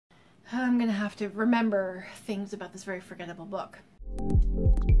I'm gonna have to remember things about this very forgettable book.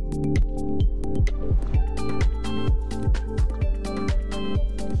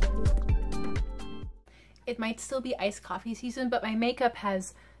 It might still be iced coffee season, but my makeup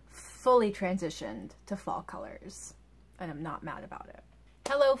has fully transitioned to fall colors, and I'm not mad about it.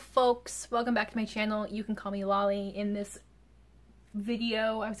 Hello folks, welcome back to my channel. You can call me Lolly. In this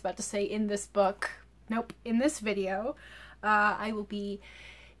video, I was about to say in this book, nope, in this video, I will be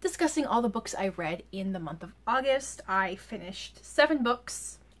discussing all the books I read in the month of August. I finished 7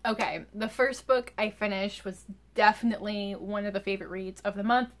 books. Okay, the first book I finished was definitely one of the favorite reads of the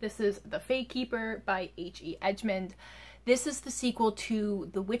month. This is The Fae Keeper by H.E. Edgmon. This is the sequel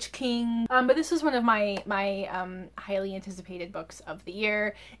to The Witch King, but this was one of my highly anticipated books of the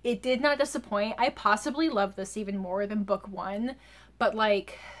year. It did not disappoint. I possibly love this even more than book 1, but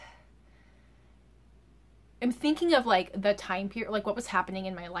like, I'm thinking of like the time period, like what was happening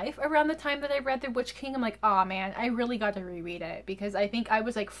in my life around the time that I read The Witch King. I'm like, oh man, I really got to reread it because I think I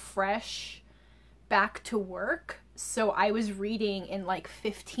was like fresh back to work. So I was reading in like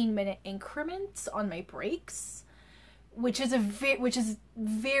 15-minute increments on my breaks, which is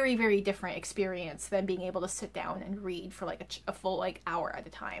very, very different experience than being able to sit down and read for like a full like hour at a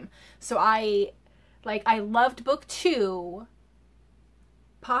time. So I loved book 2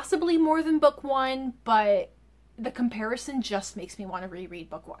 possibly more than book 1, but the comparison just makes me want to reread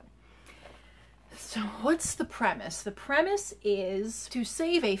book 1. So what's the premise? The premise is to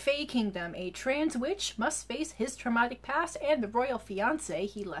save a Fae kingdom, a trans witch must face his traumatic past and the royal fiance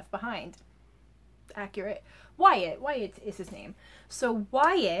he left behind. Accurate. Wyatt is his name. So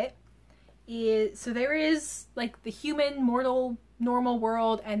Wyatt is, so there is like the human, mortal, normal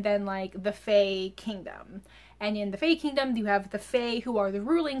world, and then like the Fae kingdom. And in the Fae kingdom, you have the Fae, who are the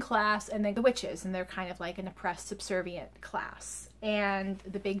ruling class, and then the witches, and they're kind of like an oppressed, subservient class. And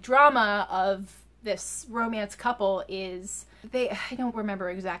the big drama of this romance couple is I don't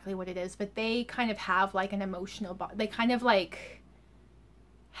remember exactly what it is, but they kind of have like an emotional bond. They kind of like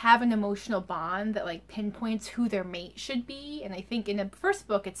have an emotional bond that like pinpoints who their mate should be. And I think in the first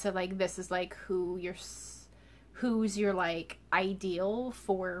book, it said like, this is like who's your like ideal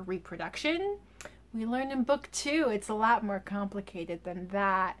for reproduction. We learned in book 2, it's a lot more complicated than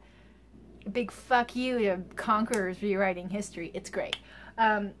that. Big fuck you to Conquerors rewriting history. It's great.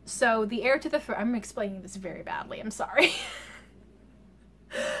 So the heir to the throne, I'm explaining this very badly. I'm sorry.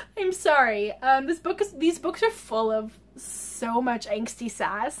 I'm sorry. These books are full of so much angsty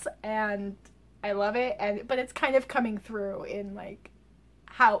sass, and I love it. But it's kind of coming through in like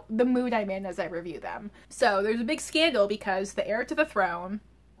how the mood I'm in as I review them. So there's a big scandal because the heir to the throne,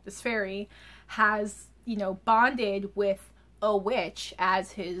 this fairy, has, you know, bonded with a witch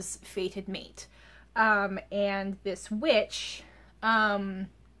as his fated mate. And this witch,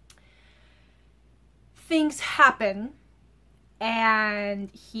 things happen, and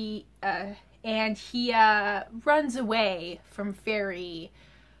he runs away from Fairy,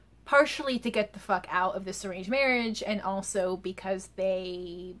 partially to get the fuck out of this arranged marriage, and also because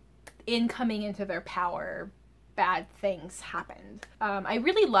in coming into their power, bad things happened. I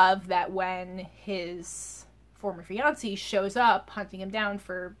really love that when his former fiancé shows up hunting him down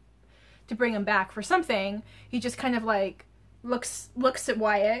to bring him back for something, he just kind of like looks at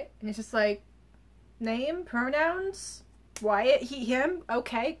Wyatt and it's just like, name, pronouns, Wyatt, he, him,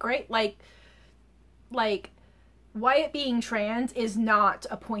 okay, great. Like Wyatt being trans is not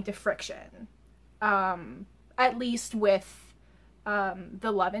a point of friction, at least with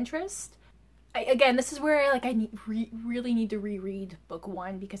the love interest. Again, this is where I really need to reread book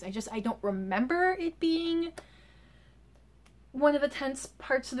 1 because I don't remember it being one of the tense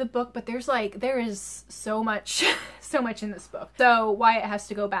parts of the book, but there is so much in this book. So Wyatt has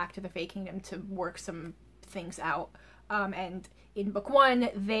to go back to the Fae Kingdom to work some things out, and in book 1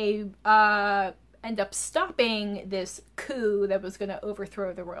 they end up stopping this coup that was going to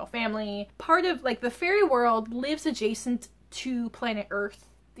overthrow the royal family. Part of like the fairy world lives adjacent to planet Earth,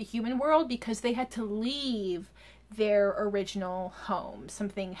 the human world, because they had to leave their original home.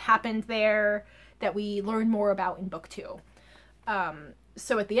 Something happened there that we learn more about in book 2.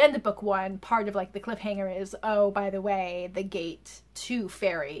 So at the end of book 1, part of like the cliffhanger is, oh, by the way, the gate to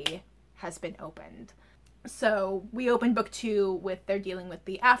Fairy has been opened. So we open book 2 with they're dealing with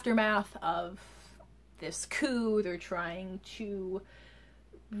the aftermath of this coup. They're trying to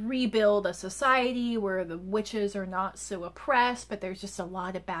rebuild a society where the witches are not so oppressed, but there's just a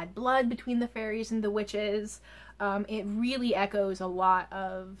lot of bad blood between the fairies and the witches. It really echoes a lot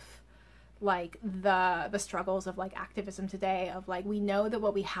of like the struggles of like activism today, of like, we know that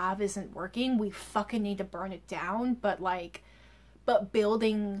what we have isn't working, we fucking need to burn it down, but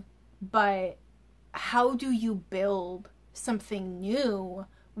building but how do you build something new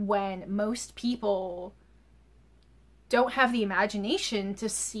when most people don't have the imagination to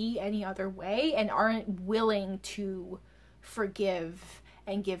see any other way and aren't willing to forgive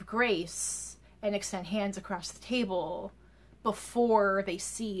and give grace and extend hands across the table before they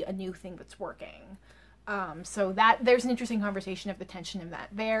see a new thing that's working? So that there's an interesting conversation of the tension of that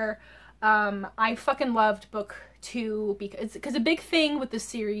there. I fucking loved book 2 because a big thing with this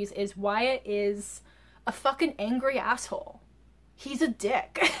series is Wyatt is a fucking angry asshole. He's a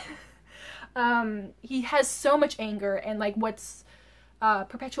dick. He has so much anger, and like what's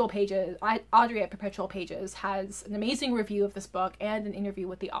Perpetual Pages, Adri at Perpetual Pages has an amazing review of this book and an interview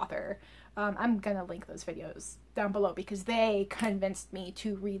with the author. I'm gonna link those videos down below because they convinced me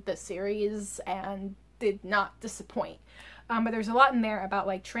to read this series and did not disappoint. But there's a lot in there about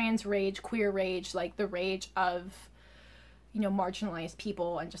like trans rage, queer rage, like the rage of, you know, marginalized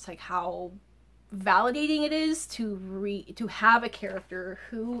people, and just like how validating it is to have a character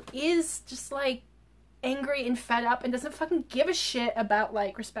who is just like angry and fed up and doesn't fucking give a shit about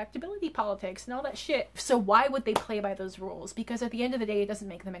like respectability politics and all that shit. So why would they play by those rules? Because at the end of the day, it doesn't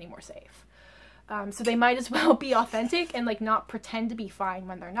make them any more safe. So they might as well be authentic and like not pretend to be fine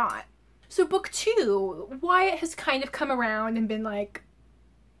when they're not. So book 2, Wyatt has kind of come around and been like,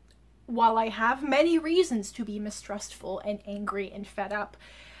 while I have many reasons to be mistrustful and angry and fed up,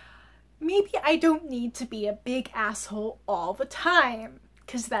 maybe I don't need to be a big asshole all the time,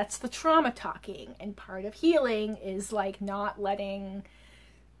 because that's the trauma talking, and part of healing is like not letting,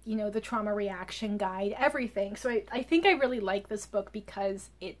 you know, the trauma reaction guide everything. So I think I really like this book because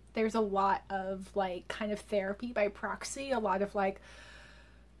there's a lot of like kind of therapy by proxy, a lot of like,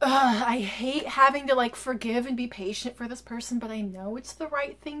 I hate having to like forgive and be patient for this person, but I know it's the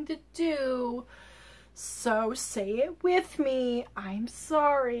right thing to do, so say it with me, I'm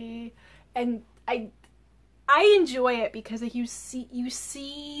sorry. And I enjoy it because like you see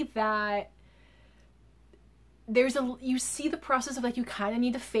that you see the process of like you kind of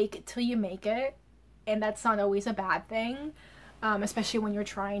need to fake it till you make it, and that's not always a bad thing, especially when you're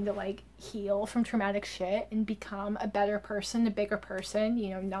trying to like heal from traumatic shit and become a better person, a bigger person,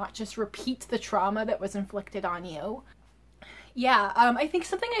 you know, not just repeat the trauma that was inflicted on you. Yeah, I think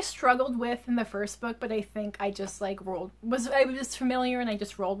something I struggled with in the first book, but I think I just like I was familiar and I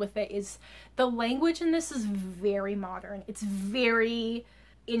just rolled with it, is the language in this is very modern. It's very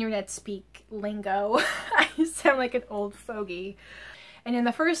internet speak lingo. I sound like an old fogey. And in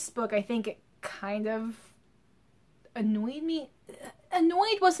the first book, I think it kind of annoyed me.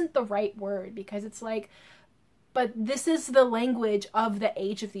 Annoyed wasn't the right word, because it's like, but this is the language of the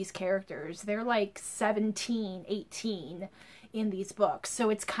age of these characters. They're like 17, 18 in these books. So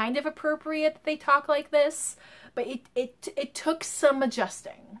it's kind of appropriate that they talk like this, but it took some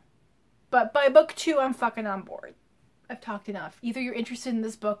adjusting. But by book 2, I'm fucking on board. I've talked enough. Either you're interested in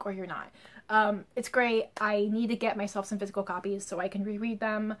this book or you're not. It's great. I need to get myself some physical copies so I can reread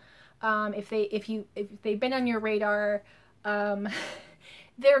them. If they've been on your radar,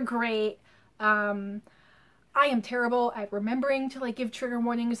 they're great. I am terrible at remembering to like give trigger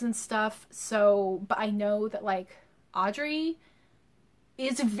warnings and stuff, so, but I know that like Adri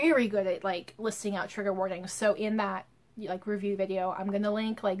is very good at like listing out trigger warnings, so in that like review video I'm gonna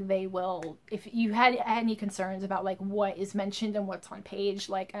link, like they will, if you had any concerns about like what is mentioned and what's on page,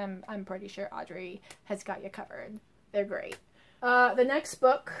 like I'm pretty sure Adri has got you covered. They're great. The next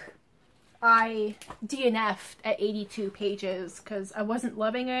book I DNF'd at 82 pages because I wasn't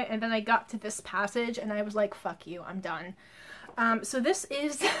loving it, and then I got to this passage and I was like, fuck you, I'm done. So this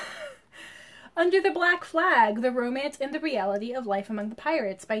is Under the Black Flag, The Romance and the Reality of Life Among the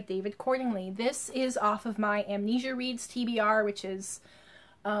Pirates by David Cordingly. This is off of my Amnesia Reads TBR, which is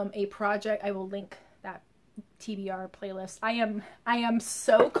a project. I will link that TBR playlist. I am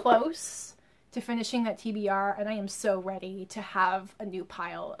so close to finishing that TBR, and I am so ready to have a new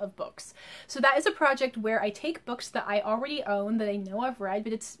pile of books. So that is a project where I take books that I already own, that I know I've read,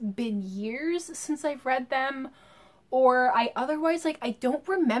 but it's been years since I've read them, or I otherwise, like, I don't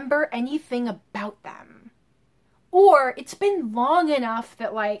remember anything about them. Or it's been long enough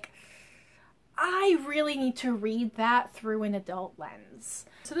that, like, I really need to read that through an adult lens.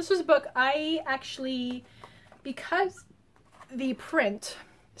 So this was a book I actually, because the print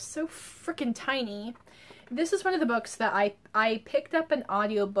so freaking tiny, this is one of the books that I picked up an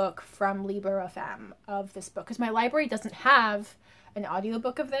audiobook from Libro.fm of this book, because my library doesn't have an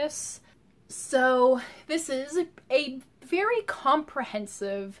audiobook of this. So this is a very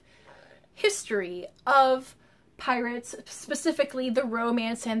comprehensive history of pirates, specifically the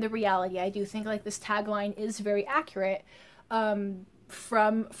romance and the reality. I do think like this tagline is very accurate.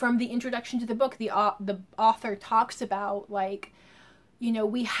 from the introduction to the book, the author talks about, like, you know,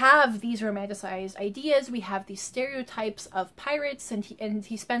 we have these romanticized ideas, we have these stereotypes of pirates, and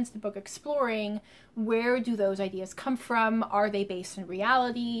he spends the book exploring, where do those ideas come from? Are they based in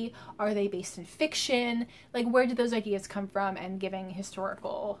reality? Are they based in fiction? Like, where do those ideas come from? And giving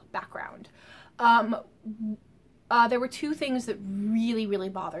historical background. There were two things that really, really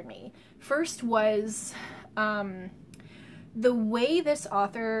bothered me. First was the way this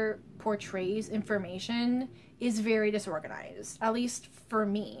author portrays information is very disorganized, at least for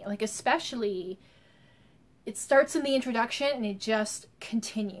me. Like, especially, it starts in the introduction and it just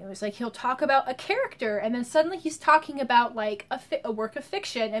continues. Like, he'll talk about a character and then suddenly he's talking about, like, a work of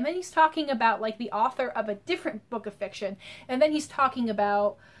fiction, and then he's talking about, like, the author of a different book of fiction, and then he's talking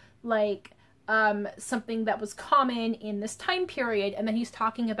about, like, something that was common in this time period, and then he's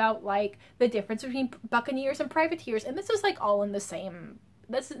talking about, like, the difference between buccaneers and privateers, and this is, like, all in the same...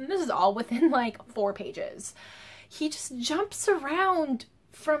 This is all within, like, 4 pages. He just jumps around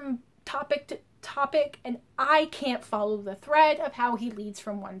from topic to topic, and I can't follow the thread of how he leads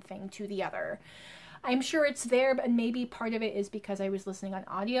from one thing to the other. I'm sure it's there, but maybe part of it is because I was listening on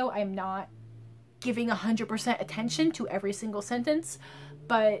audio. I'm not giving 100% attention to every single sentence,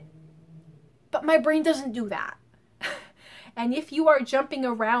 but my brain doesn't do that. And if you are jumping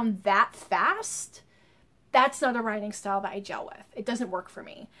around that fast, that's not a writing style that I gel with. It doesn't work for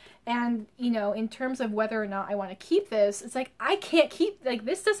me. And, you know, in terms of whether or not I want to keep this, it's like, I can't keep, like,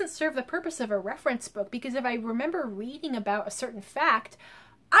 this doesn't serve the purpose of a reference book, because if I remember reading about a certain fact,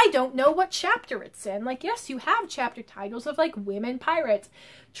 I don't know what chapter it's in. Like, yes, you have chapter titles of, like, women pirates,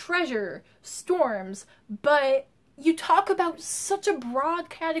 treasure, storms, but you talk about such a broad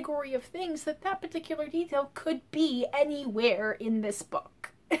category of things that particular detail could be anywhere in this book.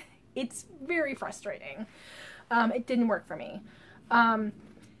 It's very frustrating. It didn't work for me.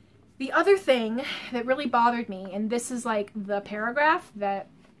 The other thing that really bothered me, and this is, like, the paragraph that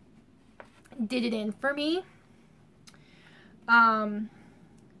did it in for me.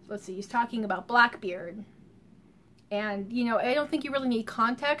 Let's see, he's talking about Blackbeard. And, you know, I don't think you really need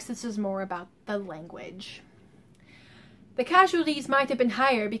context. This is more about the language. The casualties might have been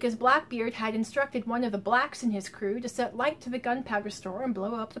higher because Blackbeard had instructed one of the blacks in his crew to set light to the gunpowder store and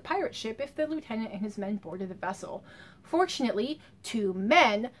blow up the pirate ship if the lieutenant and his men boarded the vessel. Fortunately, 2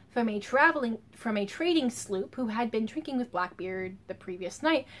 men from a trading sloop who had been drinking with Blackbeard the previous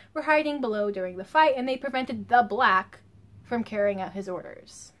night were hiding below during the fight, and they prevented the black from carrying out his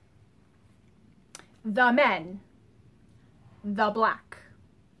orders. The men. The black.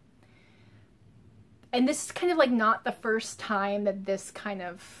 And this is kind of, like, not the first time that this kind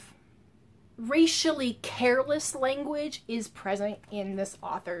of racially careless language is present in this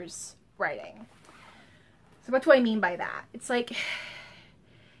author's writing. So what do I mean by that? It's like,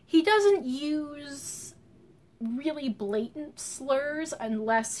 he doesn't use really blatant slurs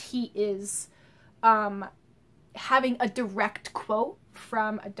unless he is having a direct quote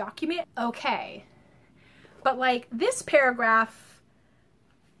from a document. Okay. But, like, this paragraph,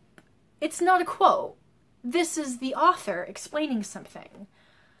 it's not a quote. This is the author explaining something.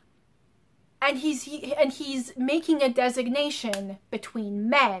 And he's making a designation between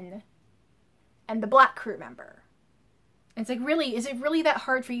men and the black crew member. And it's like, really, is it really that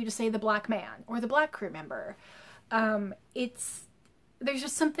hard for you to say the black man or the black crew member? There's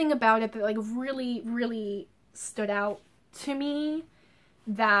just something about it that, like, really, really stood out to me,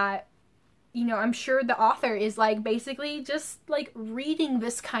 that, you know, I'm sure the author is, like, basically just, like, reading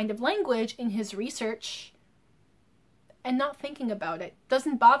this kind of language in his research and not thinking about it.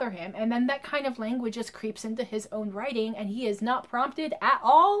 Doesn't bother him. And then that kind of language just creeps into his own writing, and he is not prompted at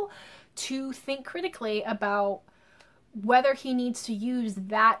all to think critically about whether he needs to use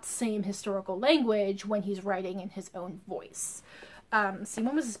that same historical language when he's writing in his own voice. See,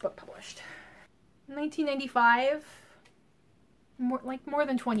 when was this book published? 1995? More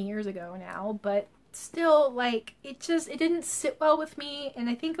than 20 years ago now, but still, like, it didn't sit well with me. And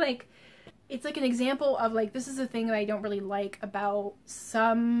I think, like, it's like an example of, like, this is a thing that I don't really like about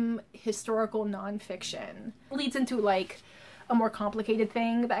some historical nonfiction. It leads into, like, a more complicated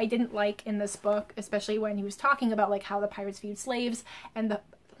thing that I didn't like in this book, especially when he was talking about, like, how the pirates viewed slaves, and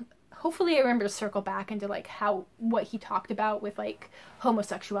hopefully I remember to circle back into, like, what he talked about with, like,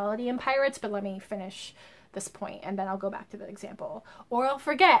 homosexuality in pirates, but let me finish this point and then I'll go back to the example. Or I'll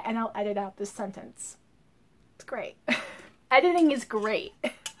forget and I'll edit out this sentence. It's great. Editing is great.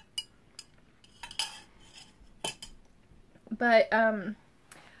 But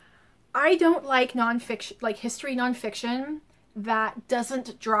I don't like nonfiction, like history nonfiction that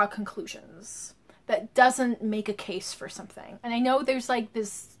doesn't draw conclusions, that doesn't make a case for something. And I know there's like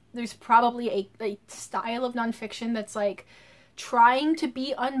this, there's probably a style of nonfiction that's like trying to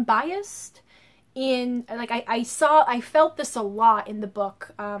be unbiased. In like I felt this a lot in the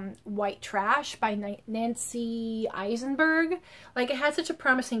book White Trash by Nancy Eisenberg. Like, it had such a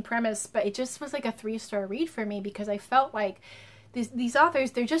promising premise, but it just was like a 3-star read for me, because I felt like these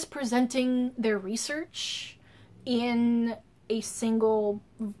authors, they're just presenting their research in a single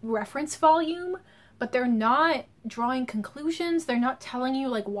reference volume, but they're not drawing conclusions. They're not telling you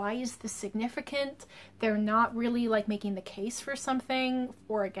like, why is this significant? They're not really like making the case for something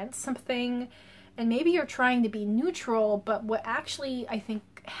or against something. And maybe you're trying to be neutral, but what actually I think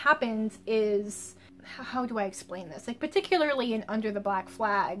happens is, how do I explain this? Like, particularly in Under the Black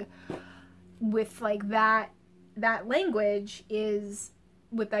Flag, with like that language is,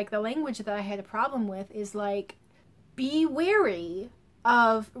 with like the language that I had a problem with is like, be wary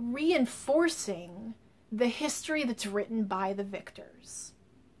of reinforcing the history that's written by the victors.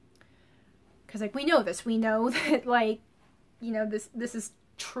 Because like, we know this, we know that like, you know, this is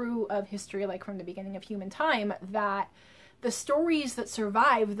true of history, like from the beginning of human time, that the stories that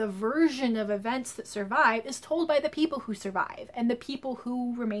survive, the version of events that survive, is told by the people who survive and the people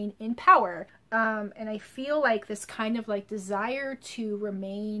who remain in power. And I feel like this kind of like desire to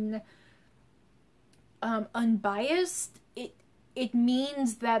remain unbiased, it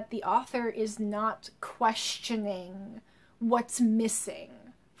means that the author is not questioning what's missing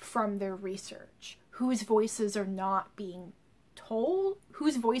from their research, whose voices are not being told,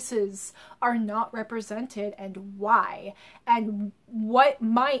 whose voices are not represented, and why, and what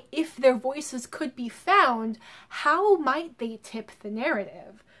might, if their voices could be found, how might they tip the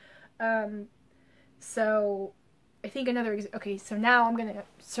narrative? So I think okay, so now I'm gonna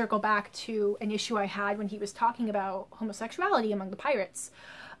circle back to an issue I had when he was talking about homosexuality among the pirates.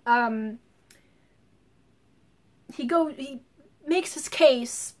 He makes his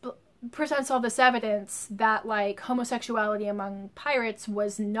case, presents all this evidence that like homosexuality among pirates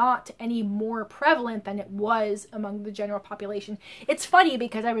was not any more prevalent than it was among the general population. It's funny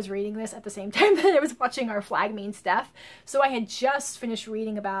because I was reading this at the same time that I was watching Our Flag Means Death. So I had just finished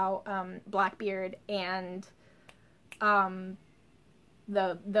reading about Blackbeard and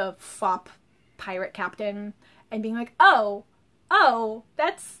the fop pirate captain, and being like, oh,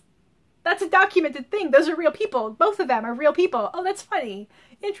 that's a documented thing. Those are real people. Both of them are real people. Oh, that's funny.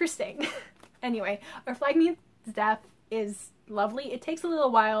 Interesting. Anyway, Our Flag Means Death is lovely. It takes a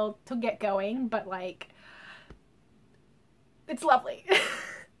little while to get going, but like, it's lovely.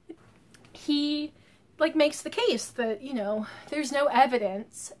 He like makes the case that, you know, there's no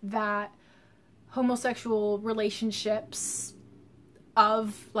evidence that homosexual relationships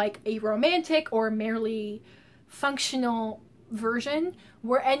of like a romantic or merely functional version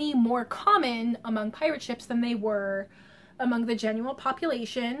were any more common among pirate ships than they were among the general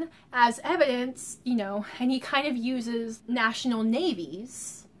population, as evidence, you know, and he kind of uses national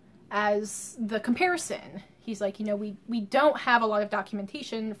navies as the comparison. He's like, you know, we don't have a lot of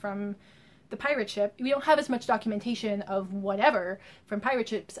documentation from the pirate ship. We don't have as much documentation of whatever from pirate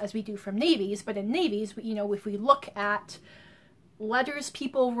ships as we do from navies, but in navies, you know, if we look at letters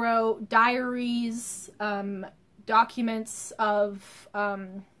people wrote, diaries, documents of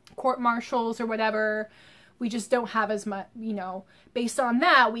court-martials or whatever, we just don't have as much, you know, based on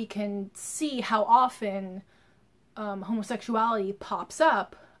that, we can see how often homosexuality pops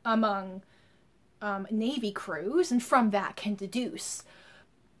up among Navy crews, and from that can deduce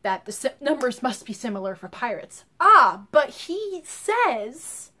that the numbers must be similar for pirates. Ah, but he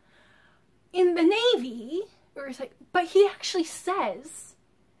says in the Navy, or it's like, but he actually says,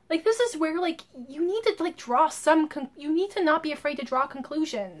 like, this is where, like, you need to, like, draw some, you need to not be afraid to draw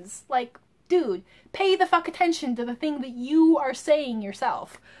conclusions. Like, dude, pay the fuck attention to the thing that you are saying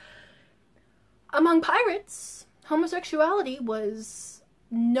yourself. Among pirates, homosexuality was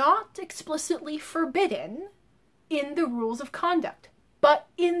not explicitly forbidden in the rules of conduct. But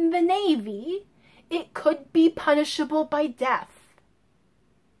in the Navy, it could be punishable by death.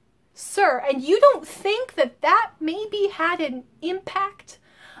 Sir, and you don't think that that maybe had an impact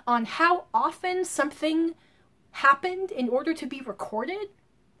on how often something happened in order to be recorded?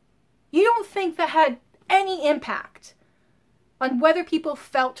 You don't think that had any impact on whether people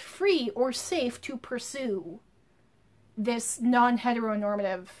felt free or safe to pursue this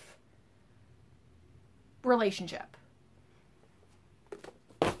non-heteronormative relationship?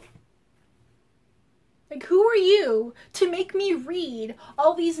 Like, who are you to make me read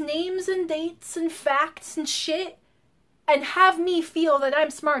all these names and dates and facts and shit and have me feel that I'm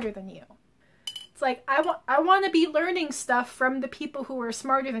smarter than you? It's like, I want to be learning stuff from the people who are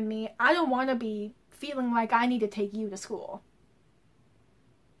smarter than me. I don't want to be feeling like I need to take you to school.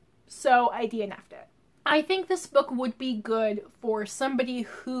 So I DNF'd it. I think this book would be good for somebody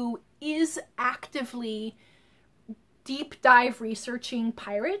who is actively deep dive researching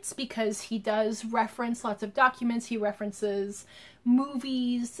pirates, because he does reference lots of documents. He references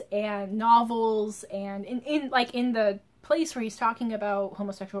movies and novels, and in the place where he's talking about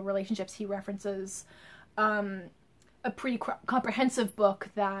homosexual relationships, he references a pretty comprehensive book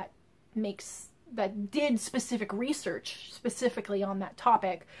that did specific research specifically on that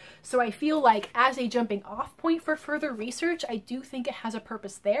topic. So I feel like as a jumping off point for further research, I do think it has a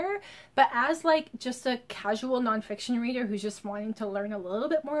purpose there. But as like just a casual nonfiction reader who's just wanting to learn a little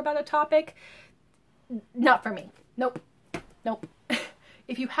bit more about a topic, not for me. Nope. Nope.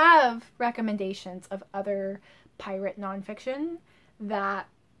 If you have recommendations of other pirate nonfiction that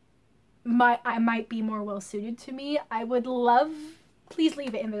I might be more well suited to me, I would love, please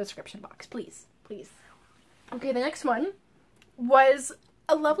leave it in the description box, please. Please. Okay, the next one was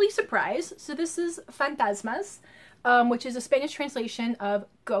a lovely surprise. So this is Fantasmas, which is a Spanish translation of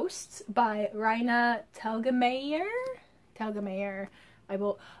Ghosts by Raina Telgemeier. I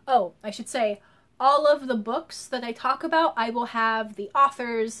should say, all of the books that I talk about, I will have the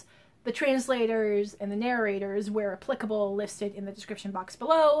authors, the translators, and the narrators, where applicable, listed in the description box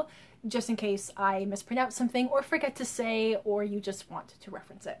below, just in case I mispronounce something or forget to say, or you just want to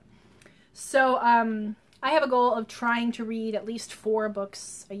reference it. So I have a goal of trying to read at least 4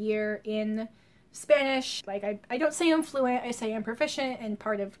 books a year in Spanish. Like, I don't say I'm fluent, I say I'm proficient, and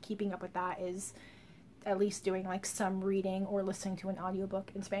part of keeping up with that is at least doing like some reading or listening to an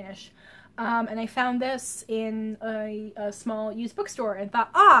audiobook in Spanish. And I found this in a small used bookstore and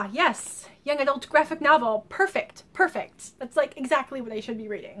thought, ah, yes, young adult graphic novel, perfect. That's like exactly what I should be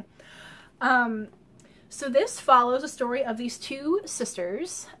reading. So this follows a story of these 2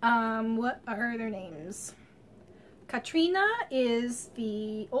 sisters. What are their names? Katrina is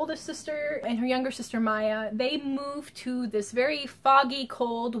the oldest sister, and her younger sister Maya. They moved to this very foggy,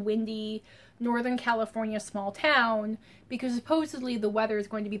 cold, windy Northern California small town because supposedly the weather is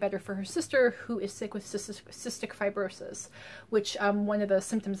going to be better for her sister, who is sick with cystic fibrosis, which one of the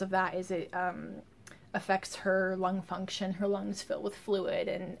symptoms of that is it affects her lung function. Her lungs fill with fluid,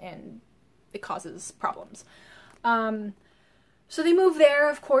 and it causes problems. So they move there,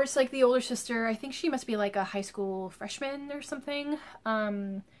 of course, like the older sister. I think she must be like a high school freshman or something.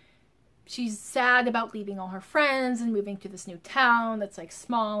 She's sad about leaving all her friends and moving to this new town that's like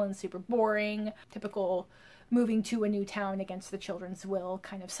small and super boring. Typical moving to a new town against the children's will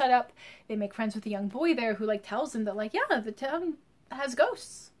kind of setup. They make friends with a young boy there who like tells them that like, yeah, the town has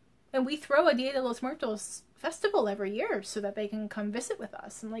ghosts and we throw a Dia de los Muertos festival every year so that they can come visit with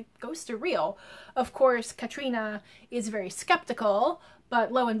us, and like ghosts are real. Of course, Katrina is very skeptical,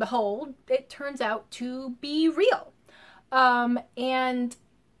 but lo and behold, it turns out to be real. And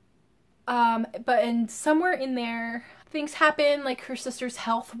somewhere in there, things happen, like her sister's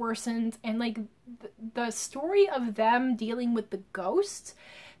health worsens, and like the story of them dealing with the ghosts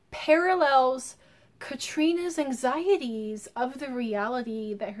parallels Katrina's anxieties of the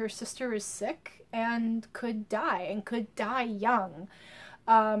reality that her sister is sick and could die young.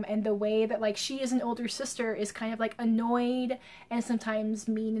 And the way that like she as an older sister is kind of like annoyed and sometimes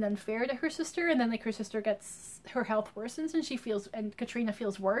mean and unfair to her sister, and then like her sister gets, her health worsens and Katrina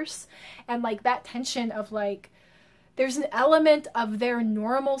feels worse, and like that tension of like there's an element of their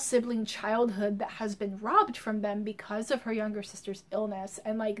normal sibling childhood that has been robbed from them because of her younger sister's illness,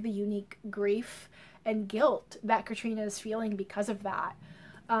 and like the unique grief and guilt that Katrina is feeling because of that.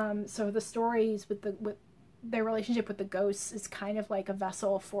 So the stories with their relationship with the ghosts is kind of like a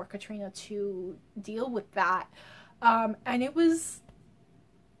vessel for Katrina to deal with that. And it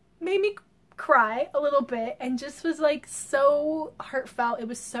made me cry a little bit and just was like so heartfelt. It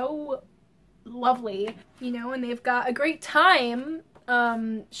was so lovely, you know, and they've got a great time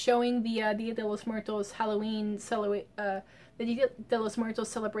showing the Dia de los Muertos Halloween the Dia de los Muertos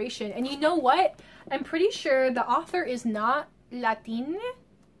celebration. And you know what? I'm pretty sure the author is not Latine?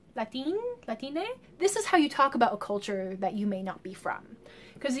 This is how you talk about a culture that you may not be from.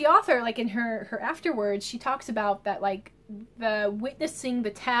 Because the author, like in her afterwards, she talks about that like the witnessing the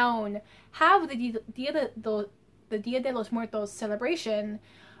town have the Dia de los Muertos celebration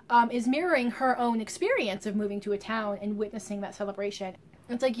is mirroring her own experience of moving to a town and witnessing that celebration.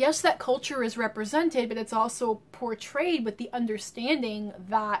 It's like, yes, that culture is represented, but it's also portrayed with the understanding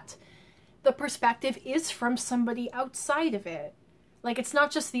that the perspective is from somebody outside of it. Like, it's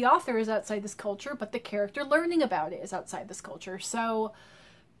not just the author is outside this culture, but the character learning about it is outside this culture. So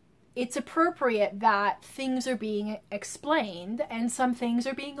it's appropriate that things are being explained, and some things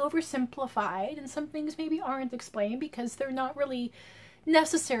are being oversimplified, and some things maybe aren't explained because they're not really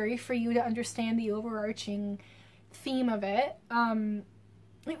necessary for you to understand the overarching theme of it.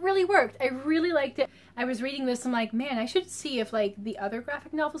 It really worked. I really liked it. I was reading this, I'm like, man, I should see if like the other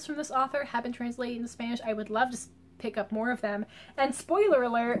graphic novels from this author have been translated into Spanish. I would love to pick up more of them. And spoiler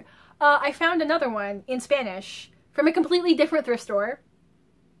alert, I found another one in Spanish from a completely different thrift store.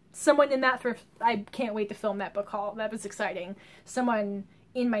 Someone in that thrift, I can't wait to film that book haul. That was exciting. Someone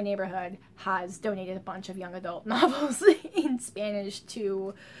in my neighborhood has donated a bunch of young adult novels in Spanish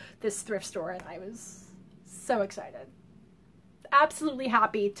to this thrift store, and I was so excited. Absolutely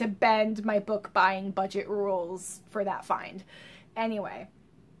happy to bend my book buying budget rules for that find. Anyway,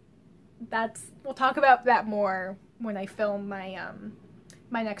 we'll talk about that more when I film my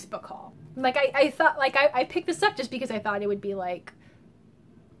my next book haul. Like I thought, like I picked this up just because I thought it would be like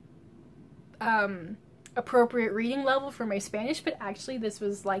appropriate reading level for my Spanish, but actually this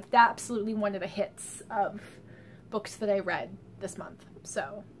was like absolutely one of the hits of books that I read this month.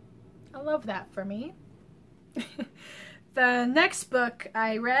 So I love that for me. The next book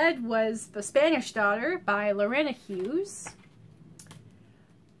I read was The Spanish Daughter by Lorena Hughes.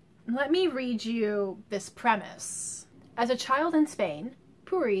 Let me read you this premise. As a child in Spain,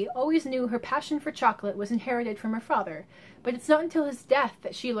 Puri always knew her passion for chocolate was inherited from her father, but it's not until his death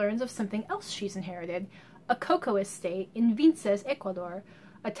that she learns of something else she's inherited, a cocoa estate in Vinces, Ecuador,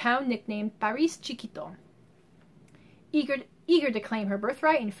 a town nicknamed Paris Chiquito. Eager to claim her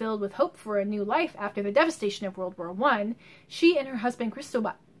birthright and filled with hope for a new life after the devastation of World War I, she and her husband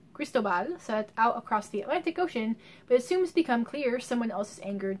Cristobal set out across the Atlantic Ocean, but it soon becomes clear someone else is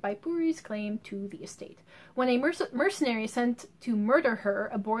angered by Puri's claim to the estate. When a mercenary sent to murder her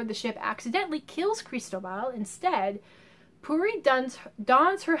aboard the ship accidentally kills Cristobal instead, Puri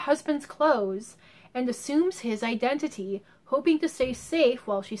dons her husband's clothes and assumes his identity, hoping to stay safe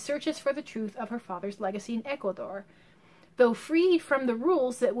while she searches for the truth of her father's legacy in Ecuador. Though freed from the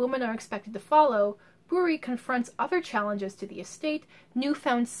rules that women are expected to follow, Puri confronts other challenges to the estate,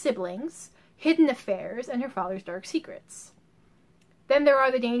 newfound siblings, hidden affairs, and her father's dark secrets. Then there are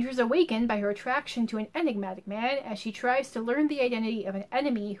the dangers awakened by her attraction to an enigmatic man as she tries to learn the identity of an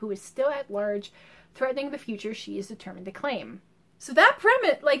enemy who is still at large, threatening the future she is determined to claim. So that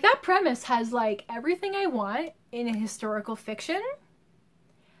premise has like everything I want in a historical fiction.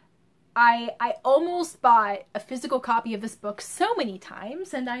 I almost bought a physical copy of this book so many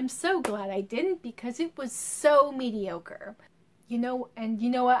times, and I'm so glad I didn't because it was so mediocre. You know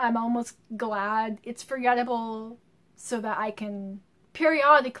what? I'm almost glad it's forgettable so that I can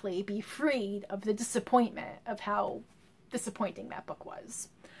periodically be freed of the disappointment of how disappointing that book was.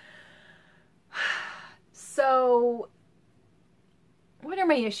 So, what are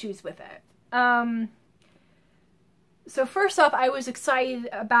my issues with it? So first off, I was excited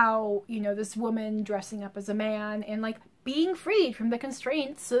about, this woman dressing up as a man and, like, being freed from the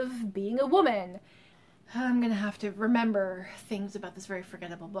constraints of being a woman. I'm gonna have to remember things about this very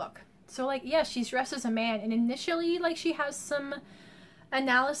forgettable book. So, like, yeah, she's dressed as a man, and initially, like, she has some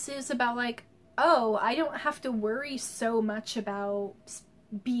analysis about, like, oh, I don't have to worry so much about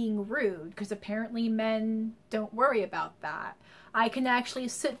being rude, because apparently men don't worry about that. I can actually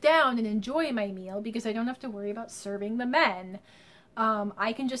sit down and enjoy my meal because I don't have to worry about serving the men.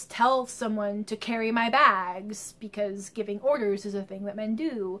 I can just tell someone to carry my bags because giving orders is a thing that men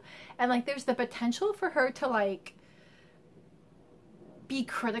do. And, like, there's the potential for her to, like, be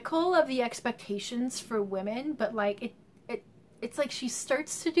critical of the expectations for women, but, like, it's like she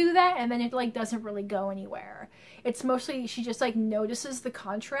starts to do that and then it, like, doesn't really go anywhere. It's mostly she just, like, notices the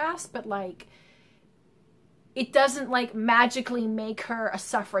contrast, but, like, it doesn't, like, magically make her a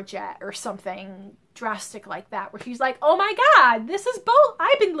suffragette or something drastic like that, where she's like, oh my god, this is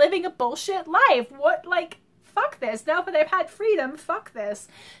I've been living a bullshit life. What, like, fuck this. Now that I've had freedom, fuck this.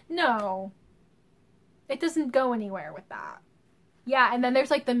 No. It doesn't go anywhere with that. Yeah, and then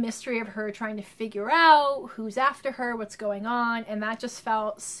there's, like, the mystery of her trying to figure out who's after her, what's going on, and that just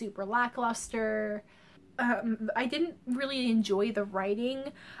felt super lackluster. I didn't really enjoy the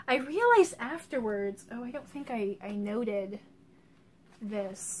writing. I realized afterwards, I don't think I noted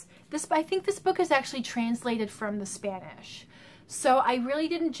this. I think this book is actually translated from the Spanish. So I really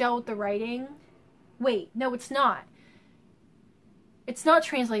didn't gel with the writing. Wait, no, it's not. It's not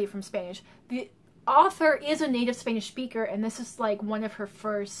translated from Spanish. The author is a native Spanish speaker, and this is, like, one of her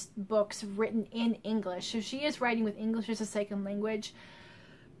first books written in English. So she is writing with English as a second language.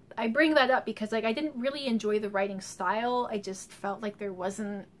 I bring that up because, like, I didn't really enjoy the writing style. I just felt like there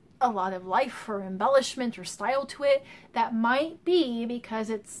wasn't a lot of life or embellishment or style to it. That might be because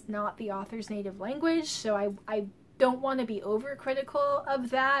it's not the author's native language, so I don't want to be overcritical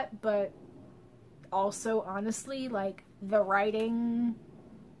of that, but also, honestly, like, the writing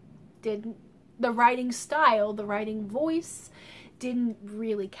style, the writing voice didn't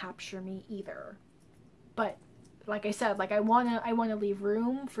really capture me either. But like I said, like, I want to leave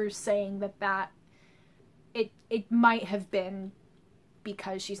room for saying that it might have been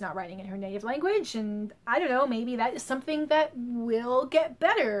because she's not writing in her native language, and I don't know, maybe that is something that will get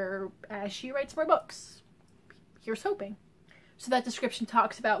better as she writes more books. Here's hoping. So that description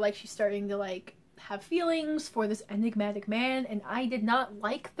talks about, like, she's starting to, like, have feelings for this enigmatic man, and I did not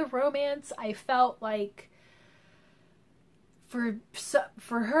like the romance. I felt like for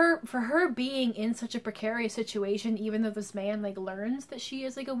her being in such a precarious situation, even though this man, like, learns that she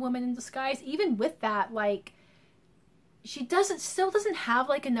is, like, a woman in disguise, even with that, like, she still doesn't have,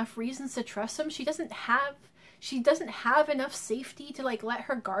 like, enough reasons to trust him. She doesn't have enough safety to, like, let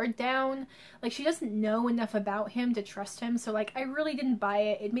her guard down. Like, she doesn't know enough about him to trust him. So, like, I really didn't buy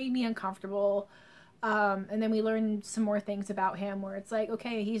it. It made me uncomfortable. And then we learned some more things about him where it's like,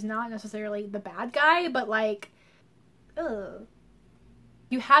 okay, he's not necessarily the bad guy, but, like, ugh.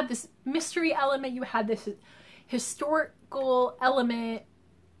 You had this mystery element. You had this historical element.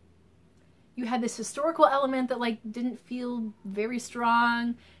 You had this historical element that, like, didn't feel very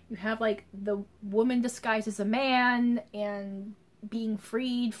strong. You have, like, the woman disguised as a man and being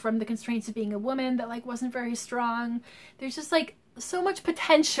freed from the constraints of being a woman that, like, wasn't very strong. There's just, like, so much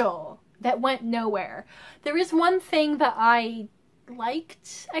potential that went nowhere. There is one thing that I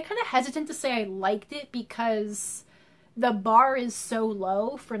liked. I kind of hesitant to say I liked it because the bar is so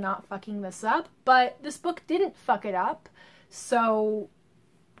low for not fucking this up, but this book didn't fuck it up, so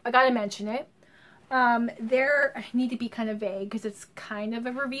I gotta mention it. I need to be kind of vague because it's kind of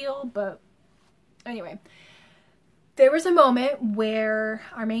a reveal, but anyway. There was a moment where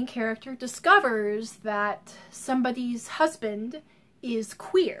our main character discovers that somebody's husband is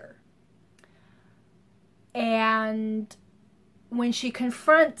queer. And when she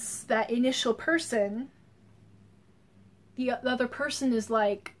confronts that initial person, the other person is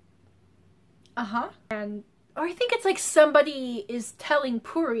like, and or I think it's like somebody is telling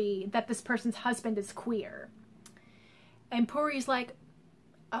Puri that this person's husband is queer. And Puri's like,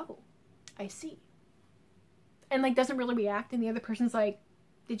 oh, I see. And, like, doesn't really react. And the other person's like,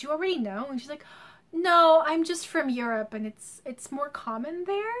 did you already know? And she's like, no, I'm just from Europe and it's more common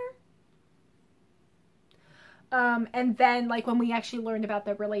there. And then, like, when we actually learned about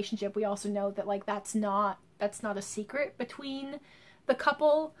their relationship, we also know that, like, that's not a secret between the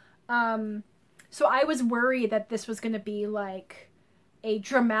couple. So I was worried that this was going to be, like, a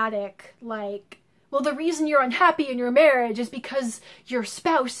dramatic, like, well, the reason you're unhappy in your marriage is because your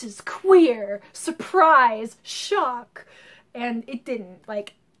spouse is queer. Surprise, shock. And it didn't.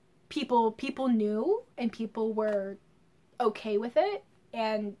 Like, people knew and people were okay with it.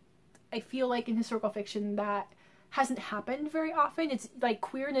 And I feel like in historical fiction that hasn't happened very often. It's like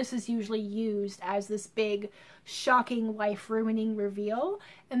queerness is usually used as this big, shocking, life-ruining reveal,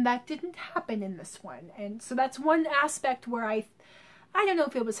 and that didn't happen in this one. And so that's one aspect where I don't know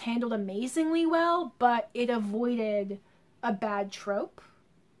if it was handled amazingly well, but it avoided a bad trope.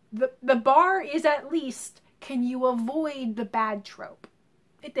 The bar is at least, can you avoid the bad trope?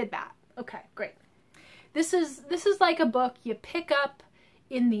 It did that. Okay, great. This is like a book you pick up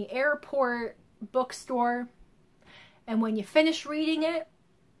in the airport bookstore, and when you finish reading it,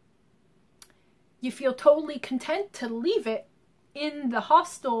 you feel totally content to leave it in the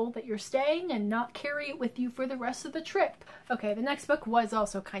hostel that you're staying and not carry it with you for the rest of the trip. Okay, the next book was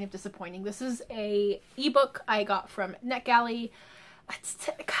also kind of disappointing. This is a ebook I got from NetGalley. It's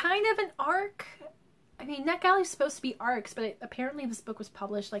kind of an arc. I mean, NetGalley's supposed to be arcs, but apparently this book was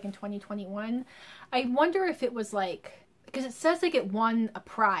published, like, in 2021. I wonder if it was, like, because it says, like, it won a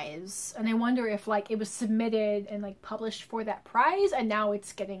prize, and I wonder if, like, it was submitted and, like, published for that prize, and now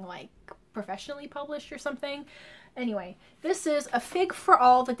it's getting, like, professionally published or something. Anyway, this is A Fig for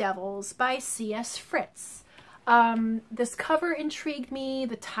All the Devils by C.S. Fritz. This cover intrigued me.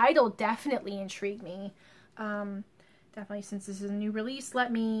 The title definitely intrigued me. Definitely, since this is a new release,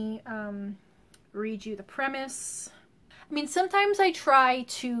 let me read you the premise. I mean, sometimes I try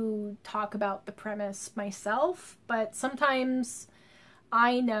to talk about the premise myself, but sometimes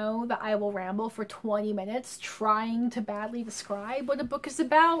I know that I will ramble for 20 minutes trying to badly describe what a book is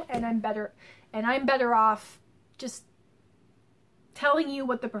about, and I'm better off just telling you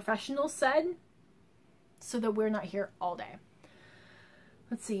what the professionals said so that we're not here all day.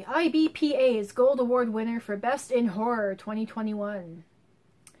 Let's see. IBPA's Gold Award winner for Best in Horror 2021.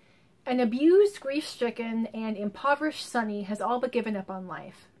 An abused, grief-stricken, and impoverished Sonny has all but given up on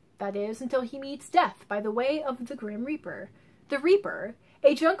life. That is, until he meets death by the way of the Grim Reaper. The Reaper,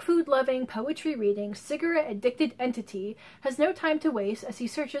 a junk food-loving, poetry-reading, cigarette-addicted entity, has no time to waste as he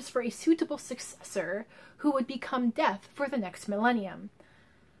searches for a suitable successor who would become death for the next millennium.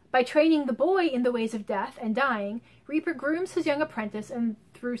 By training the boy in the ways of death and dying, Reaper grooms his young apprentice, and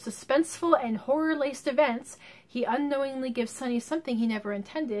through suspenseful and horror-laced events, he unknowingly gives Sonny something he never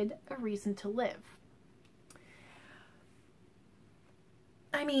intended, a reason to live.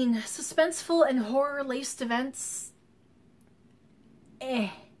 I mean, suspenseful and horror-laced events,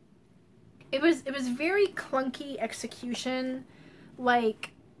 It was very clunky execution,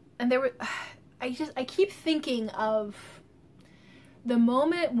 like, and there were, I keep thinking of the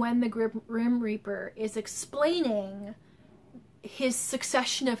moment when the Grim Reaper is explaining his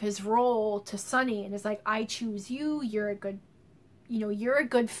succession of his role to Sonny, and is like, I choose you, you're a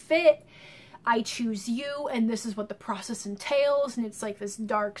good fit, I choose you, and this is what the process entails, and it's like this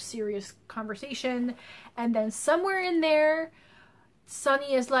dark, serious conversation, and then somewhere in there,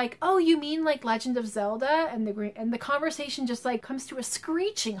 Sonny is like, oh, you mean like Legend of Zelda? And the conversation just like comes to a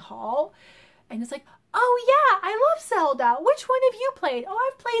screeching halt, and it's like, oh yeah, I love Zelda. Which one have you played?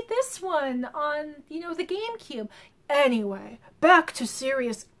 Oh, I've played this one on, the GameCube. Anyway, back to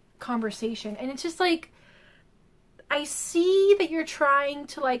serious conversation. And it's just like, I see that you're trying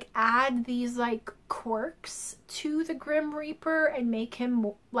to like add these like quirks to the Grim Reaper and make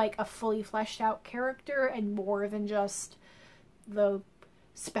him like a fully fleshed out character and more than just the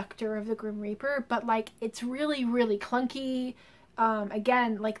specter of the Grim Reaper, but like it's really, really clunky.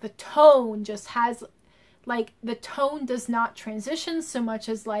 Again, like the tone just has, like, the tone does not transition so much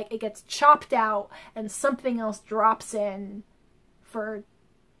as like it gets chopped out and something else drops in for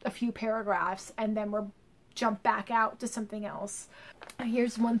a few paragraphs, and then we're jump back out to something else.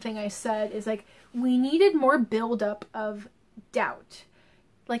 Here's one thing I said is like, we needed more buildup of doubt.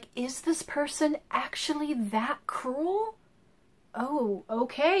 Like, is this person actually that cruel? Oh,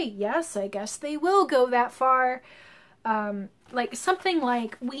 okay, yes, I guess they will go that far. Like, something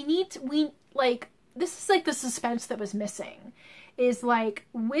like, this is like the suspense that was missing, is like,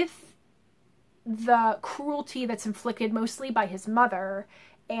 with the cruelty that's inflicted mostly by his mother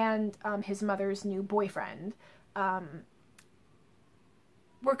and his mother's new boyfriend,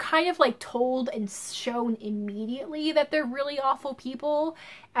 we're kind of like told and shown immediately that they're really awful people,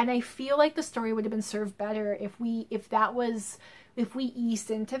 and I feel like the story would have been served better if we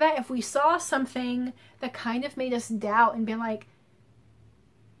eased into that, if we saw something that kind of made us doubt and be like,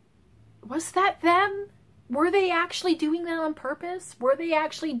 was that them? Were they actually doing that on purpose? Were they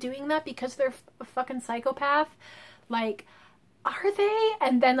actually doing that because they're a fucking psychopath? Like, are they?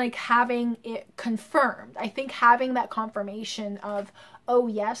 And then like having it confirmed. I think having that confirmation of, oh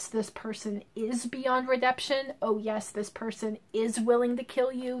yes, this person is beyond redemption. Oh yes, this person is willing to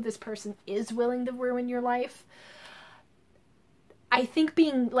kill you. This person is willing to ruin your life. I think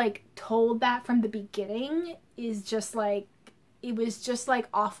being like told that from the beginning is just like, it was just like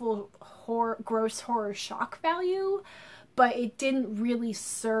awful horror, gross horror shock value, but it didn't really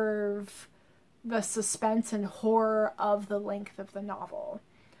serve the suspense and horror of the length of the novel.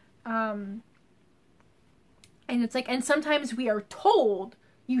 And it's like, and sometimes we are told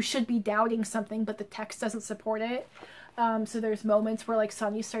you should be doubting something, but the text doesn't support it. So there's moments where like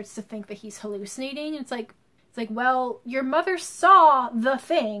Sonny starts to think that he's hallucinating. It's like, well, your mother saw the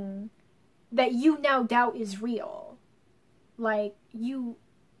thing that you now doubt is real. Like,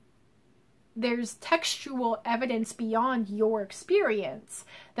 there's textual evidence beyond your experience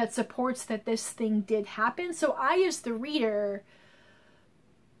that supports that this thing did happen. So I, as the reader,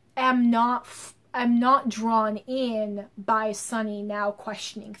 am not drawn in by Sonny now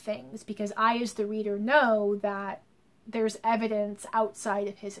questioning things, because I, as the reader, know that there's evidence outside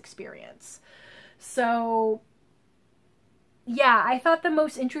of his experience. So yeah, I thought the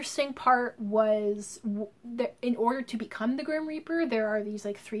most interesting part was that in order to become the Grim Reaper, there are these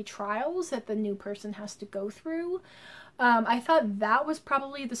like 3 trials that the new person has to go through. I thought that was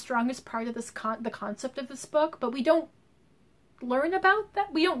probably the strongest part of this the concept of this book, but we don't learn about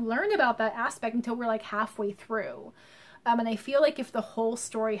that. We don't learn about that aspect until we're like halfway through. And I feel like if the whole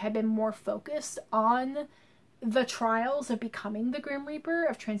story had been more focused on the trials of becoming the Grim Reaper,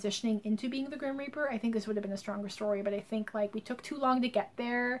 of transitioning into being the Grim Reaper, I think this would have been a stronger story. But I think like we took too long to get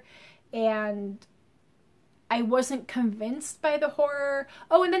there, and I wasn't convinced by the horror.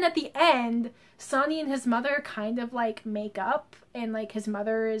 Oh, and then at the end, Sonny and his mother kind of like make up, and like his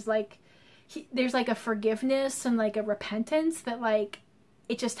mother is like, there's like a forgiveness and like a repentance that like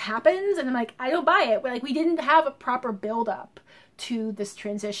it just happens, and I'm like, I don't buy it. Like, we didn't have a proper build up to this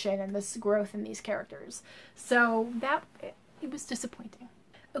transition and this growth in these characters. So it was disappointing.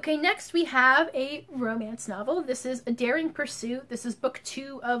 Okay, next we have a romance novel. This is A Daring Pursuit. This is book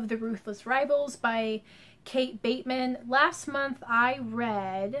 2 of The Ruthless Rivals by Kate Bateman. Last month I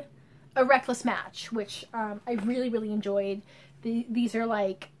read A Reckless Match, which I really, really enjoyed. These are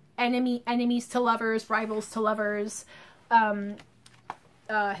like enemies to lovers, rivals to lovers,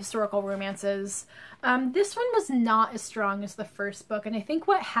 historical romances. This one was not as strong as the first book, and I think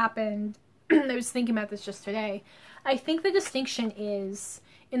what happened, I was thinking about this just today, I think the distinction is,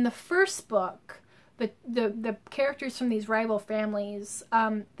 in the first book, the characters from these rival families,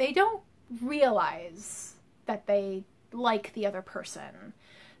 they don't realize that they like the other person.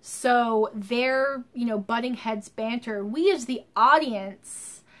 So their, butting heads banter, we as the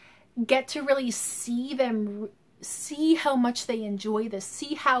audience get to really see them, see how much they enjoy this,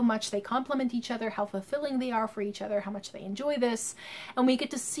 see how much they complement each other, how fulfilling they are for each other, how much they enjoy this. And we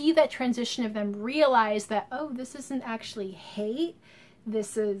get to see that transition of them realize that, oh, this isn't actually hate,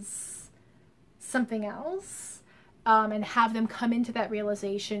 this is something else, and have them come into that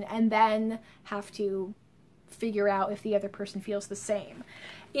realization and then have to figure out if the other person feels the same.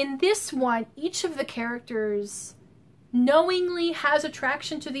 In this one, each of the characters knowingly has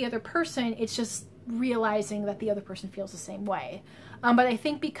attraction to the other person. It's just realizing that the other person feels the same way. But I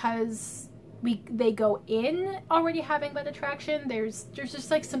think because they go in already having that attraction, there's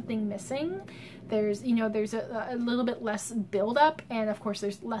just like something missing. There's a little bit less build up, and of course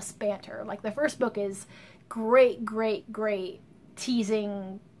there's less banter. Like the first book is great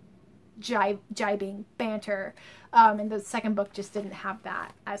teasing, jibing banter, and the second book just didn't have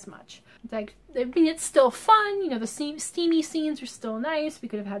that as much. Like, I mean, it's still fun, the steamy scenes are still nice. We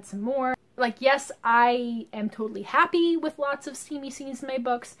could have had some more. Like, yes, I am totally happy with lots of steamy scenes in my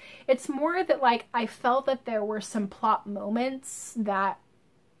books. It's more that, like, I felt that there were some plot moments that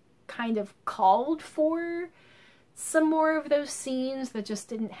kind of called for some more of those scenes that just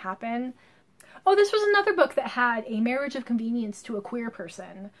didn't happen. Oh, this was another book that had a marriage of convenience to a queer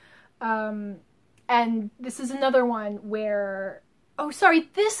person. And this is another one where, oh, sorry,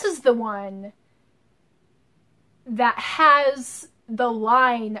 this is the one that has the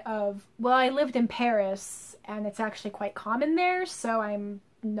line of, well, I lived in Paris and it's actually quite common there, so I'm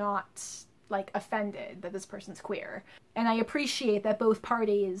not, like, offended that this person's queer. And I appreciate that both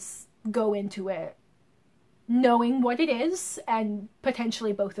parties go into it knowing what it is and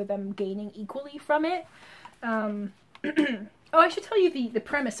potentially both of them gaining equally from it. Oh, I should tell you the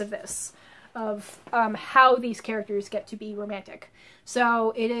premise of this, of how these characters get to be romantic.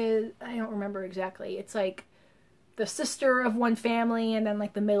 So it is, I don't remember exactly, it's like the sister of one family and then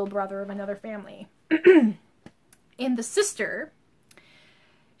like the middle brother of another family. In the sister,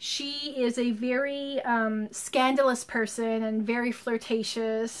 she is a very scandalous person and very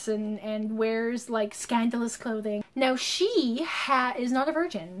flirtatious and wears like scandalous clothing. Now she is not a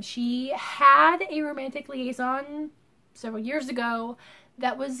virgin. She had a romantic liaison several years ago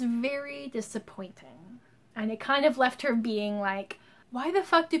that was very disappointing. And it kind of left her being like, why the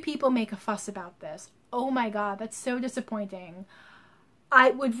fuck do people make a fuss about this? Oh my god, that's so disappointing.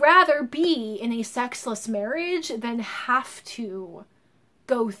 I would rather be in a sexless marriage than have to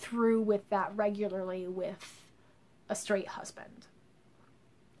go through with that regularly with a straight husband.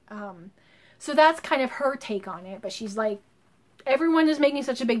 So that's kind of her take on it, but she's like, everyone is making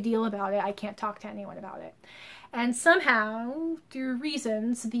such a big deal about it, I can't talk to anyone about it. And somehow, through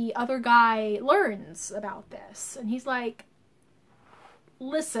reasons, the other guy learns about this. And he's like,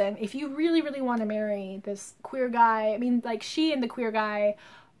 listen, if you really, really want to marry this queer guy, I mean, like, she and the queer guy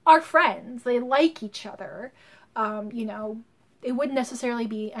are friends. They like each other. It wouldn't necessarily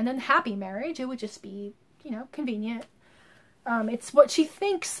be an unhappy marriage. It would just be, convenient. It's what she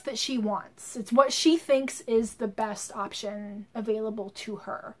thinks that she wants. It's what she thinks is the best option available to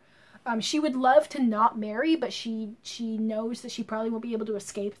her. She would love to not marry, but she knows that she probably won't be able to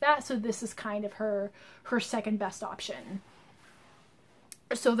escape that, so this is kind of her second best option.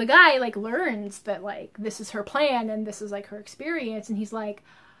 So the guy, like, learns that, like, this is her plan and this is, like, her experience, and he's like,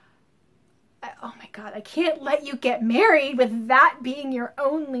 oh my god, I can't let you get married with that being your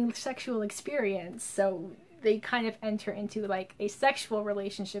only sexual experience. So they kind of enter into, like, a sexual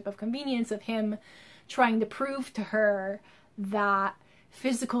relationship of convenience, of him trying to prove to her that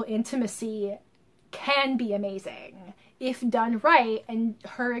physical intimacy can be amazing if done right, and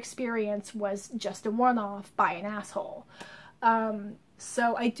her experience was just a one-off by an asshole.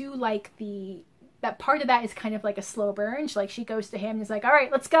 So I do like that part of that is kind of like a slow burn. She goes to him and is like, all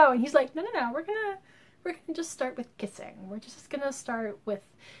right, let's go. And he's like, no, we're gonna just start with kissing. We're just gonna start with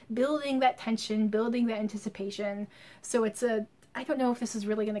building that tension, building that anticipation. So it's a I don't know if this is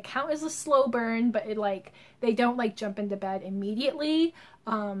really going to count as a slow burn, but it like, they don't like jump into bed immediately,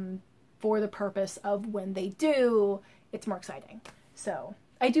 for the purpose of when they do, it's more exciting. So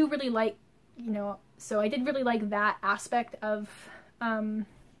I do really like, you know, so I did really like that aspect of,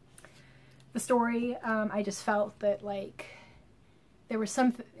 the story. I just felt that like, there was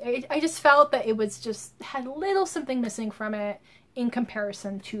I just felt that it was just, had a little something missing from it in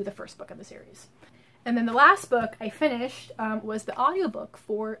comparison to the first book of the series. And then the last book I finished was the audiobook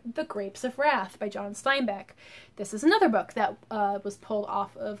for The Grapes of Wrath by John Steinbeck. This is another book that was pulled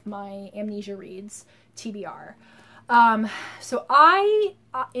off of my Amnesia Reads TBR. So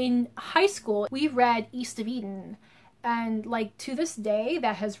in high school, we read East of Eden, and like to this day,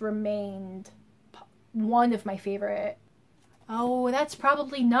 that has remained one of my favorite. Oh, that's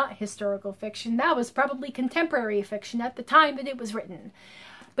probably not historical fiction. That was probably contemporary fiction at the time that it was written.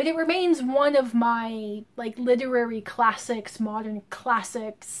 But it remains one of my, like, literary classics, modern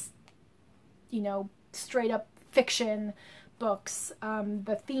classics, you know, straight up fiction books.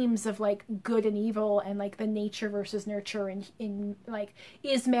 The themes of, like, good and evil and, like, the nature versus nurture and, in like,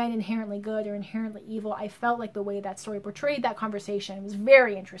 is man inherently good or inherently evil? I felt like the way that story portrayed that conversation was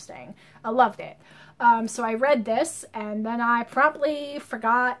very interesting. I loved it. So I read this, and then I promptly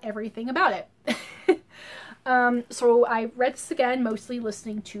forgot everything about it. So I read this again, mostly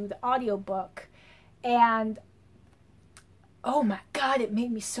listening to the audiobook, and oh my god, it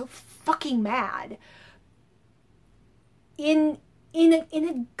made me so fucking mad. In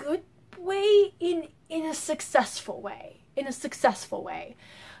a good way, in a successful way.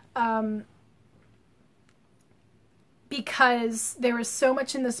 Because there is so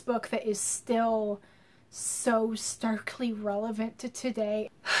much in this book that is still so starkly relevant to today,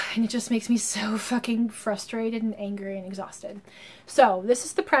 and it just makes me so fucking frustrated and angry and exhausted. So this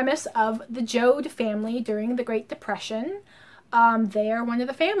is the premise of the Joad family during the Great Depression. They are one of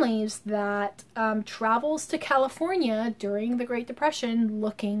the families that travels to California during the Great Depression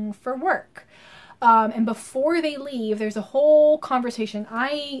looking for work. And before they leave, there's a whole conversation.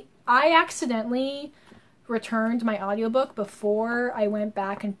 I accidentally returned my audiobook before I went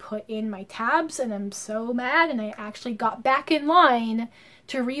back and put in my tabs, and I'm so mad, and I actually got back in line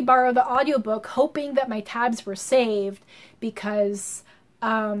to re-borrow the audiobook hoping that my tabs were saved, because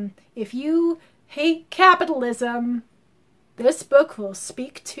if you hate capitalism, this book will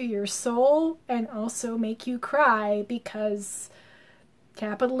speak to your soul and also make you cry, because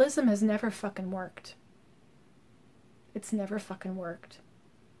capitalism has never fucking worked. It's never fucking worked.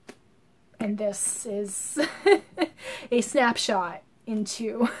 And this is a snapshot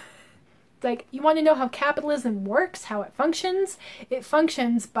into, like, you want to know how capitalism works, how it functions? It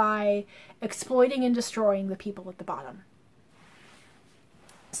functions by exploiting and destroying the people at the bottom.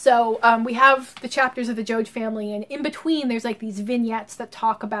 So we have the chapters of the Joad family, and in between there's like these vignettes that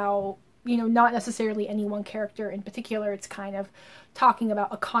talk about, you know, not necessarily any one character in particular. It's kind of talking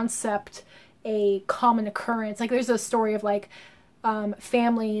about a concept, a common occurrence. Like there's a story of like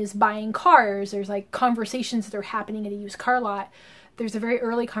families buying cars. There's like conversations that are happening at a used car lot. There's a very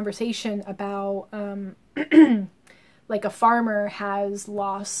early conversation about like a farmer has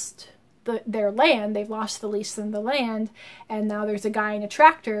lost their land. They've lost the lease on the land, and now there's a guy in a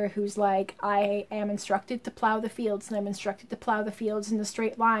tractor who's like, I am instructed to plow the fields, and I'm instructed to plow the fields in a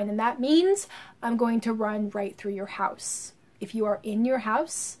straight line, and that means I'm going to run right through your house. If you are in your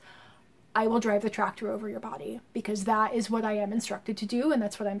house, I will drive the tractor over your body, because that is what I am instructed to do, and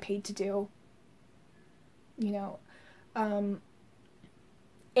that's what I'm paid to do. You know,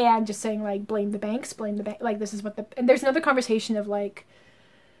 and just saying like, blame the banks, blame the bank. Like this is what and there's another conversation of like,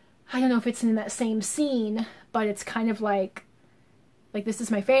 I don't know if it's in that same scene, but it's kind of like this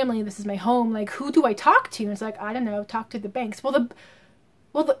is my family, this is my home. Like, who do I talk to? And it's like, I don't know, talk to the banks. Well,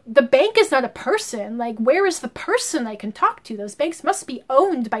 the bank is not a person. Like, where is the person I can talk to? Those banks must be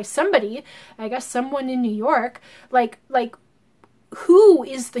owned by somebody. I guess someone in New York. Like, who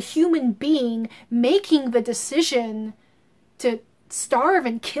is the human being making the decision to starve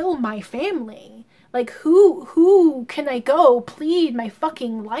and kill my family? Like, who can I go plead my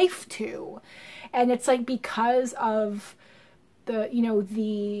fucking life to? And it's like, because of the, you know,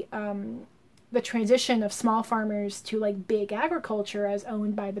 the transition of small farmers to like big agriculture as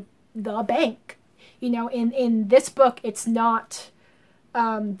owned by the bank. You know, in this book, it's not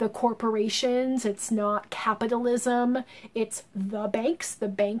the corporations, it's not capitalism, it's the banks. The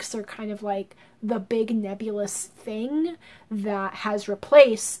banks are kind of like the big nebulous thing that has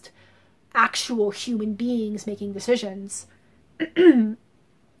replaced actual human beings making decisions.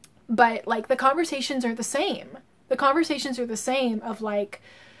 But like the conversations are the same. The conversations are the same of like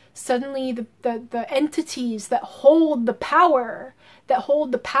suddenly the entities that hold the power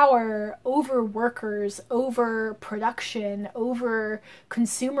over workers, over production, over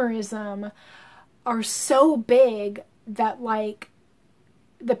consumerism are so big that like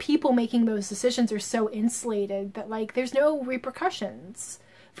the people making those decisions are so insulated that like there's no repercussions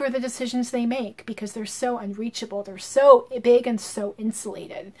for the decisions they make because they're so unreachable. They're so big and so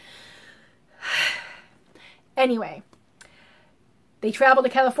insulated. Anyway, they travel to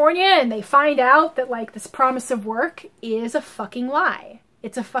California and they find out that like this promise of work is a fucking lie.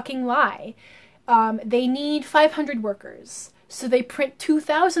 It's a fucking lie. They need 500 workers. So they print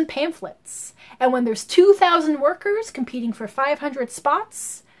 2,000 pamphlets. And when there's 2,000 workers competing for 500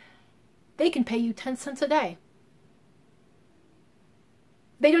 spots, they can pay you 10 cents a day.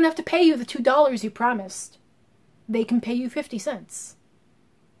 They don't have to pay you the $2 you promised. They can pay you 50 cents.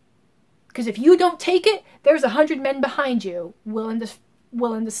 Because if you don't take it, there's 100 men behind you willing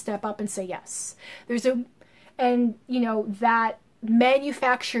to step up and say yes. And you know, that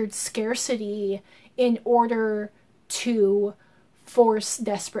manufactured scarcity in order to force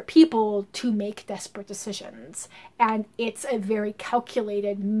desperate people to make desperate decisions. And it's a very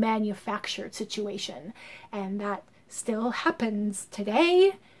calculated, manufactured situation. And that still happens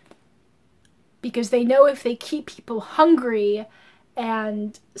today because they know if they keep people hungry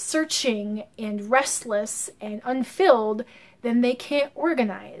and searching and restless and unfilled, then they can't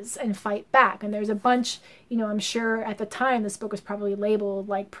organize and fight back. And there's a bunch, you know, I'm sure at the time this book was probably labeled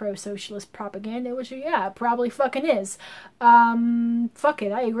like pro-socialist propaganda, which, yeah, probably fucking is. Fuck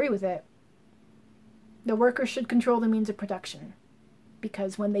it, I agree with it. The workers should control the means of production.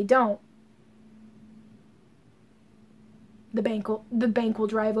 Because when they don't, the bank will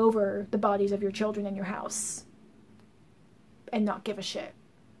drive over the bodies of your children in your house and not give a shit.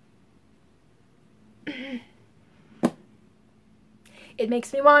 It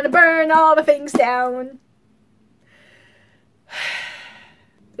makes me want to burn all the things down.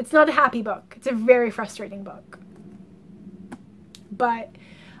 It's not a happy book. It's a very frustrating book. But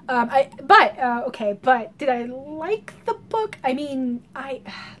did I like the book? I mean,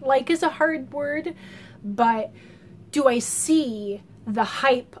 like is a hard word, but do I see the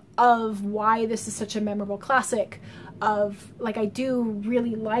hype of why this is such a memorable classic? Of, like, I do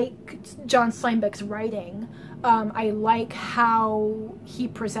really like John Steinbeck's writing. I like how he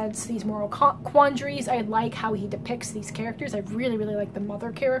presents these moral quandaries. I like how he depicts these characters. I really, really like the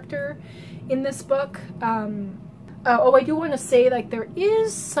mother character in this book. I do want to say, like, there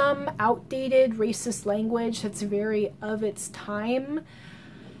is some outdated racist language that's very of its time.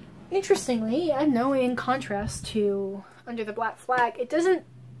 Interestingly, I know in contrast to Under the Black Flag, it doesn't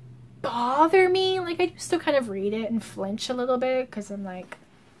bother me. Like, I do still kind of read it and flinch a little bit because I'm like,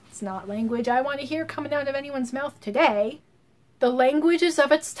 it's not language I want to hear coming out of anyone's mouth today. The language is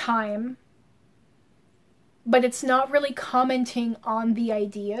of its time, but it's not really commenting on the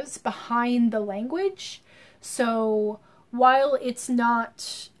ideas behind the language. So while it's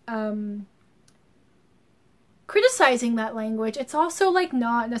not criticizing that language, it's also like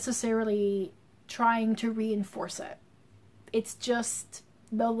not necessarily trying to reinforce it. It's just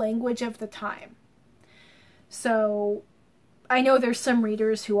the language of the time. So I know there's some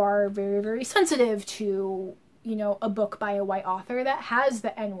readers who are very, very sensitive to, you know, a book by a white author that has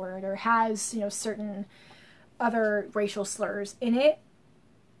the N-word or has, you know, certain other racial slurs in it.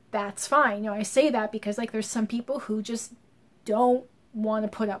 That's fine. You know, I say that because, like, there's some people who just don't want to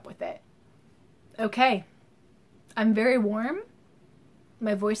put up with it. Okay. I'm very warm.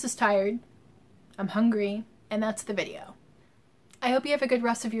 My voice is tired. I'm hungry. And that's the video. I hope you have a good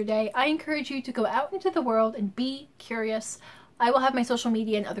rest of your day. I encourage you to go out into the world and be curious. I will have my social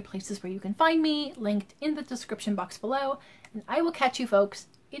media and other places where you can find me linked in the description box below. And I will catch you folks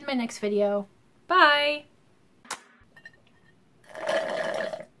in my next video. Bye!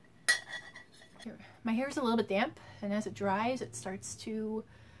 My hair is a little bit damp, and as it dries, it starts to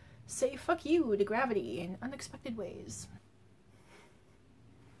say fuck you to gravity in unexpected ways.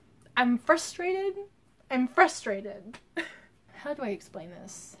 I'm frustrated. I'm frustrated. How do I explain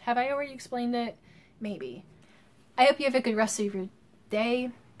this? Have I already explained it? Maybe. I hope you have a good rest of your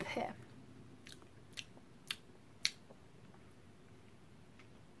day.